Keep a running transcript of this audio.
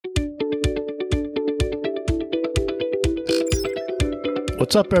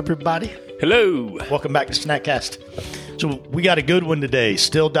What's up, everybody? Hello. Welcome back to Snackcast. So we got a good one today.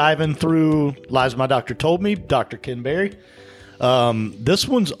 Still diving through Lies My Doctor Told Me, Dr. Ken Berry. This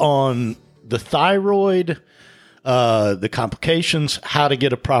one's on the thyroid, the complications, how to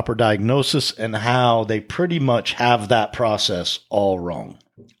get a proper diagnosis, and how they pretty much have that process all wrong.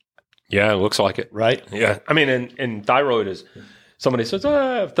 Yeah, it looks like it. Right? Yeah. I mean, and thyroid is, somebody says,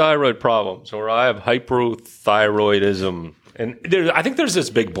 I have thyroid problems, or I have hyperthyroidism. And I think there's this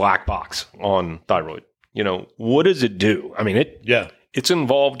big black box on thyroid. You know, what does it do? I mean, it's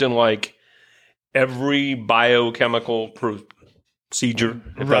involved in like every biochemical procedure,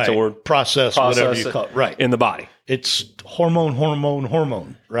 if that's a word. Process, whatever you call it. Right. In the body. It's hormone,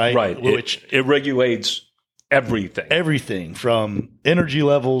 right? Right. Which it regulates everything. Everything from energy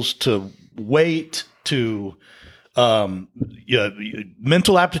levels to weight to mental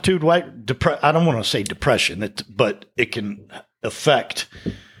aptitude. I don't want to say depression, but it can affect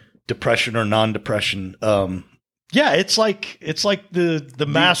depression or non-depression. It's like the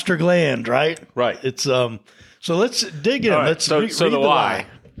master gland, right? Right. It's so let's dig in. Right. Let's read the why.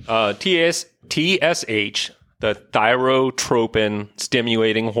 TSH, the thyrotropin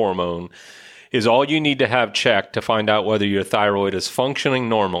stimulating hormone, is all you need to have checked to find out whether your thyroid is functioning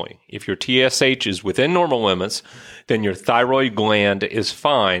normally. If your TSH is within normal limits, then your thyroid gland is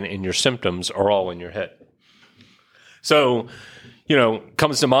fine and your symptoms are all in your head. So,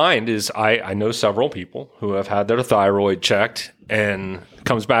 comes to mind is I know several people who have had their thyroid checked and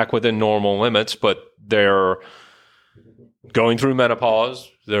comes back within normal limits, but they're going through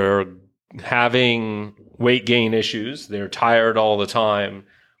menopause, they're having weight gain issues, they're tired all the time,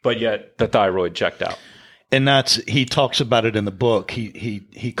 but yet the thyroid checked out. And he talks about it in the book.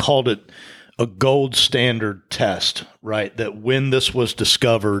 He called it a gold standard test, right? That when this was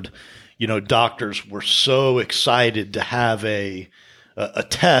discovered, doctors were so excited to have a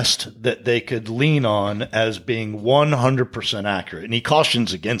test that they could lean on as being 100% accurate. And he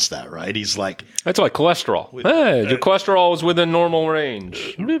cautions against that, right? He's like... That's like cholesterol. Your cholesterol is within normal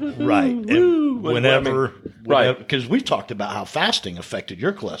range. Right. And whenever... Right. Because we talked about how fasting affected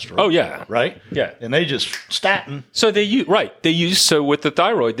your cholesterol. Oh, yeah. Right? Yeah. And they just statin. So so with the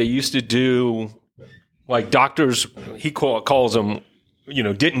thyroid, they used to do, like doctors, he calls them,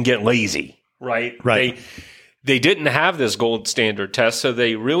 didn't get lazy, right? Right. They didn't have this gold standard test, so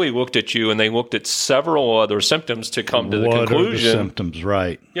they really looked at you and they looked at several other symptoms to come to the conclusion. What are the symptoms,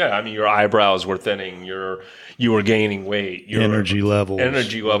 right? Yeah, I mean, your eyebrows were thinning, you were gaining weight, your energy levels,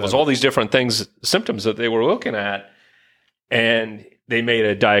 whatever. All these different things, symptoms that they were looking at, and they made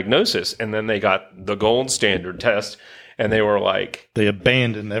a diagnosis, and then they got the gold standard test, and they were like... They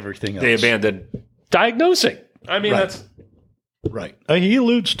abandoned everything else. They abandoned diagnosing. I mean, that's... Right. He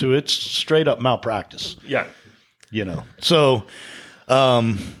alludes to it's straight up malpractice. Yeah. So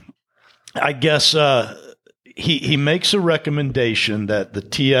I guess he makes a recommendation that the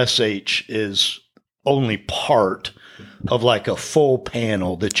TSH is only part of like a full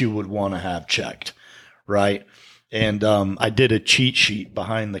panel that you would want to have checked, right? And I did a cheat sheet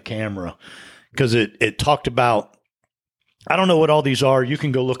behind the camera because it talked about, I don't know what all these are. You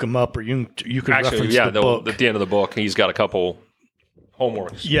can go look them up, or you can reference the book. At the end of the book, he's got a couple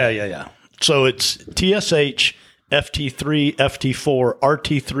homeworks. Yeah. So it's TSH, FT3, FT4,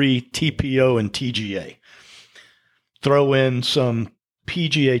 RT3, TPO, and TGA. Throw in some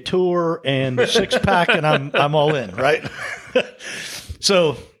PGA Tour and a six-pack, and I'm all in, right?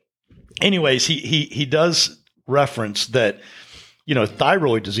 So, anyways, he does reference that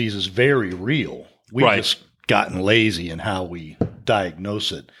thyroid disease is very real. We've just gotten lazy in how we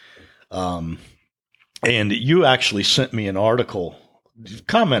diagnose it. And you actually sent me an article,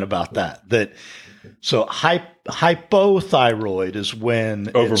 comment about that. So hypothyroid is when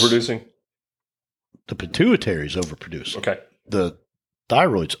overproducing. The pituitary is overproducing. Okay. The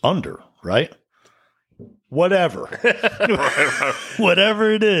thyroid's under, right? Whatever. Whatever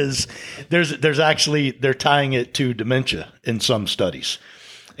it is, there's actually, they're tying it to dementia in some studies.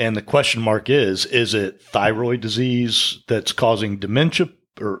 And the question mark is it thyroid disease that's causing dementia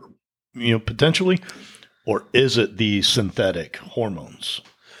or, potentially, or is it the synthetic hormones?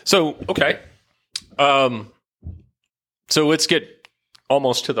 So, okay. So let's get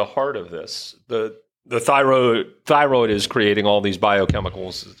almost to the heart of this. The thyroid is creating all these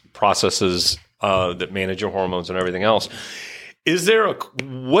biochemicals processes that manage your hormones and everything else.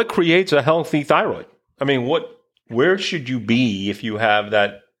 What creates a healthy thyroid? I mean, where should you be if you have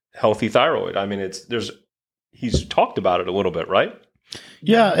that healthy thyroid? I mean, he's talked about it a little bit, right?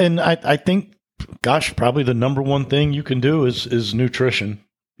 Yeah. And I think, gosh, probably the number one thing you can do is nutrition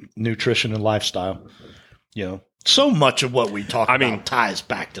and lifestyle. So much of what we talk about ties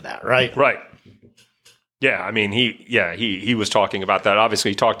back to that, right? Right. Yeah, I mean, he was talking about that.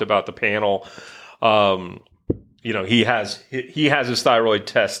 Obviously, he talked about the panel. He has his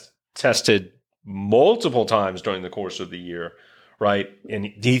thyroid tested multiple times during the course of the year, right? And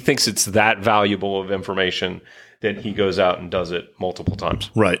he thinks it's that valuable of information that he goes out and does it multiple times.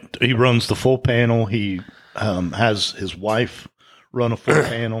 Right. He runs the full panel. He has his wife run a full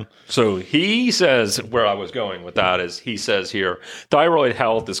panel. So he says, where I was going with that is, he says here, thyroid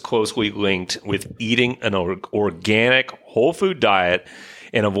health is closely linked with eating an organic whole food diet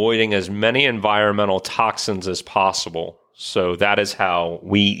and avoiding as many environmental toxins as possible. So that is how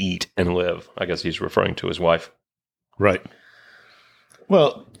we eat and live. I guess he's referring to his wife. Right.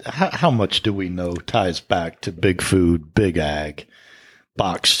 Well, how much do we know ties back to big food, big ag,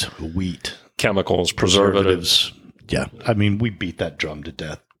 boxed wheat, chemicals, preservatives. Yeah. I mean, we beat that drum to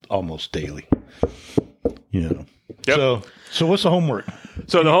death almost daily. Yep. So what's the homework?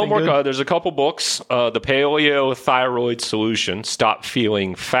 So the homework, there's a couple books. The Paleo Thyroid Solution, Stop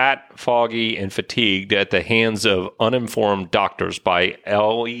Feeling Fat, Foggy, and Fatigued at the Hands of Uninformed Doctors by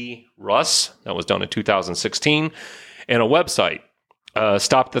L.E. Russ. That was done in 2016. And a website,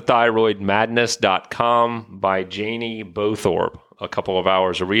 StopTheThyroidMadness.com by Janie Bowthorpe. A couple of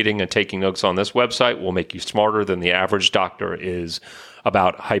hours of reading and taking notes on this website will make you smarter than the average doctor is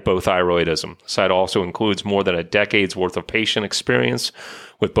about hypothyroidism. The site also includes more than a decade's worth of patient experience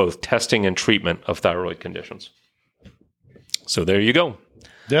with both testing and treatment of thyroid conditions. So there you go.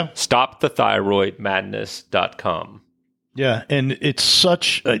 Yeah. StopTheThyroidMadness.com. Yeah, and it's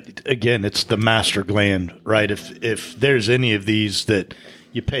such, again, it's the master gland, right? If there's any of these that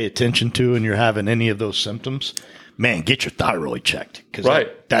you pay attention to and you're having any of those symptoms, man, get your thyroid checked. Because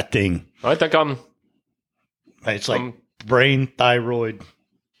that thing. I think it's like brain, thyroid,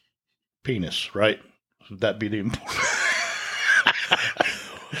 penis, right? Would that be the important?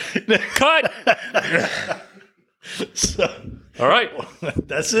 Cut! All right.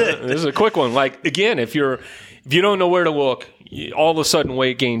 That's it. This is a quick one. Like, again, if you don't know where to look, all of a sudden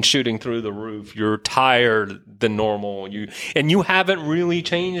weight gain shooting through the roof, you're tired than normal, you haven't really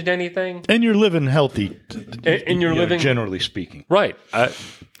changed anything. And you're living healthy. And you're living, generally speaking. Right.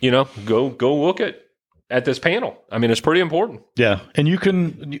 Go look at this panel. I mean, it's pretty important. Yeah.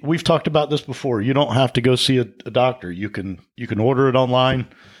 And we've talked about this before. You don't have to go see a doctor. You can order it online,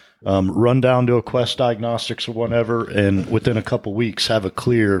 run down to a Quest Diagnostics or whatever, and within a couple weeks have a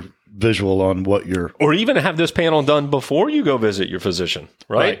clear visual on what you're... Or even have this panel done before you go visit your physician,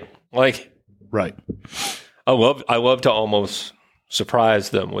 right? Right. I love to almost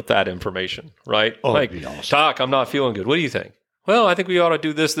surprise them with that information, right? Oh, that'd be awesome. Doc, I'm not feeling good. What do you think? Well, I think we ought to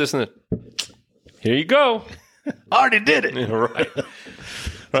do this, and that. Here you go. I already did it. Right.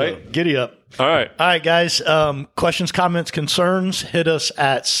 Right. So, giddy up. All right, guys. Questions, comments, concerns, hit us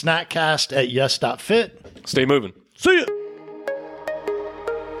at snackcast@yes.fit. Stay moving. See ya.